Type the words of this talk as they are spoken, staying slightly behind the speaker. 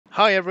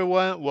Hi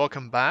everyone,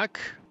 welcome back.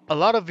 A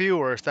lot of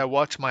viewers that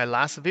watched my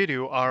last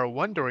video are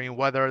wondering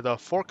whether the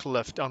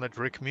forklift on the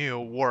Drake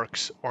Mule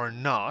works or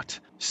not.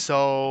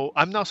 So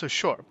I'm not so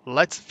sure.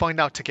 Let's find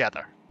out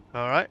together.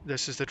 Alright,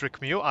 this is the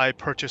Drake Mule. I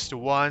purchased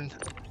one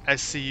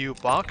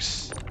SCU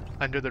box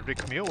under the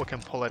Drake Mule. We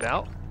can pull it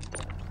out.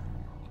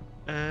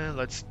 And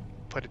let's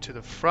put it to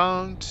the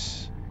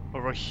front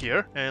over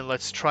here. And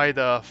let's try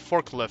the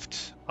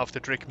forklift of the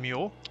Drake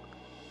Mule.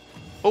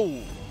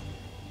 Oh!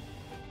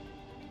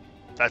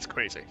 That's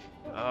crazy.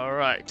 All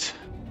right.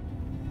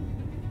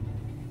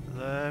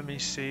 Let me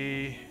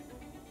see.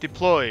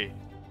 Deploy.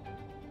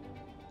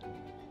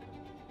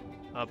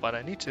 But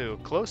I need to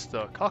close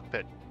the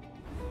cockpit.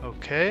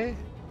 Okay.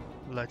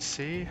 Let's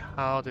see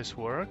how this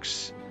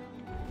works.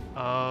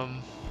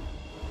 Oh,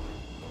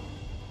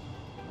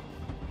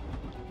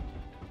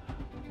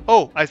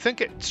 I think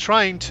it's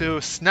trying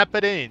to snap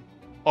it in.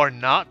 Or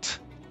not.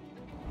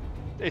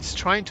 It's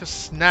trying to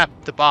snap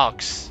the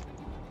box.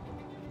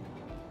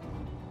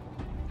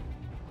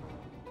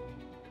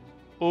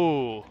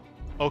 Ooh,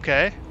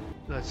 okay.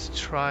 Let's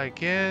try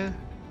again.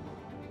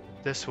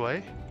 This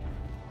way.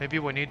 Maybe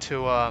we need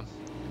to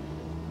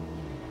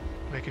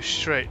make it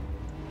straight.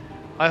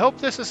 I hope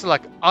this is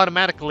like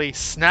automatically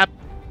snap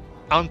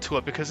onto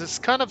it because it's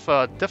kind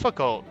of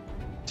difficult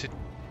to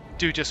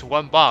do just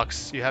one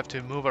box. You have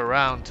to move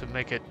around to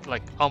make it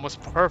like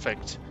almost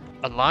perfect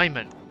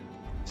alignment.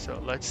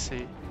 So let's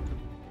see.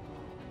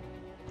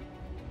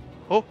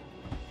 Oh,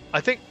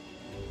 I think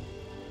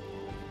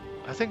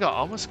I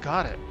almost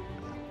got it.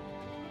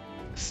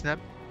 Snap,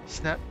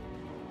 snap.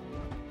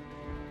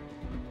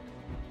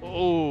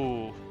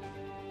 Oh,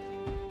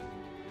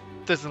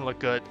 doesn't look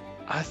good.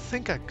 I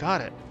think I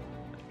got it.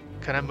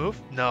 Can I move?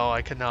 No,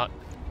 I cannot.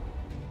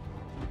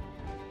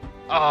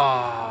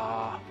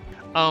 Ah.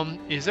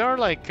 Is there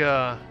like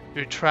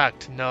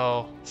retract?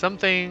 No.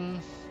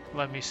 Something.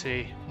 Let me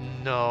see.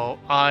 No,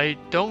 I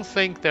don't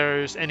think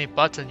there's any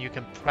button you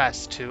can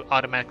press to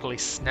automatically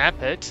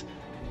snap it.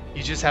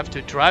 You just have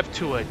to drive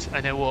to it,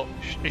 and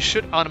it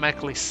should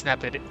automatically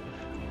snap it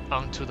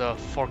onto the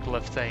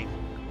forklift thing.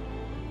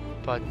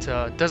 But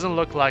doesn't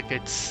look like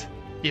it's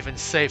even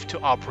safe to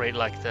operate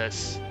like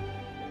this.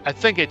 I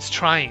think it's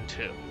trying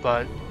to,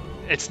 but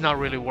it's not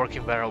really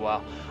working very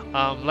well.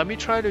 Let me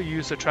try to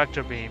use the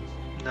tractor beam.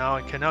 Now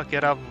I cannot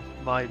get out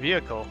of my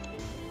vehicle.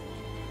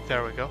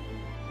 There we go.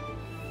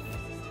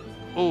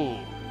 Ooh,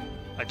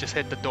 I just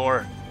hit the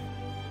door.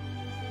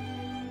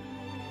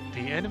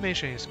 The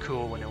animation is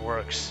cool when it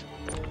works.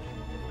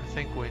 I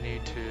think we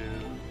need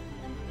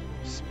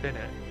to spin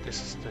it.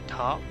 This is the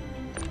top.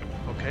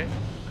 Okay,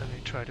 let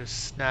me try to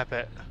snap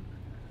it.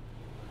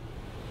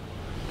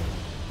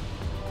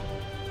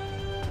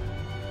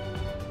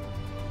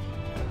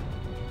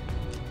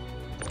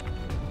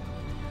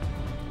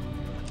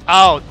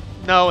 Oh,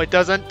 no, it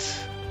doesn't.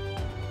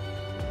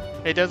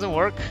 It doesn't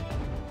work.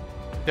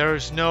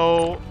 There's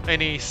no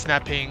any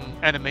snapping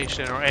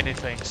animation or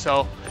anything.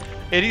 So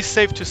it is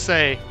safe to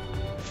say,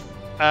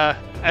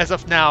 as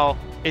of now,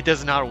 it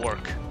does not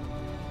work,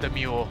 the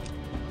mule.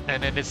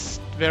 And it is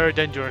very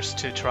dangerous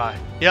to try.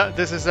 Yeah,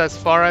 this is as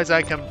far as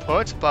I can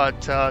put,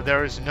 but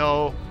there is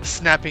no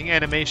snapping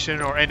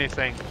animation or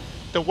anything.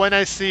 The When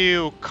I See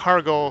You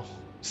cargo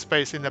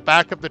space in the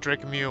back of the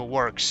Drake Mule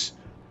works.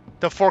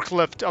 The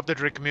forklift of the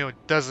Drake Mule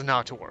does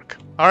not work.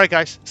 Alright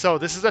guys, so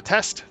this is a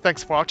test.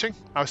 Thanks for watching.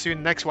 I'll see you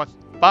in the next one.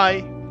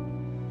 Bye!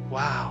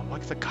 Wow,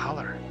 look at the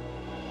color.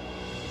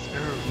 It's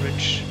very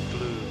rich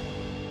blue.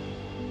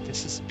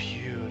 This is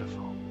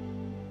beautiful.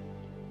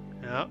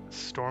 Yeah,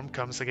 storm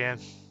comes again.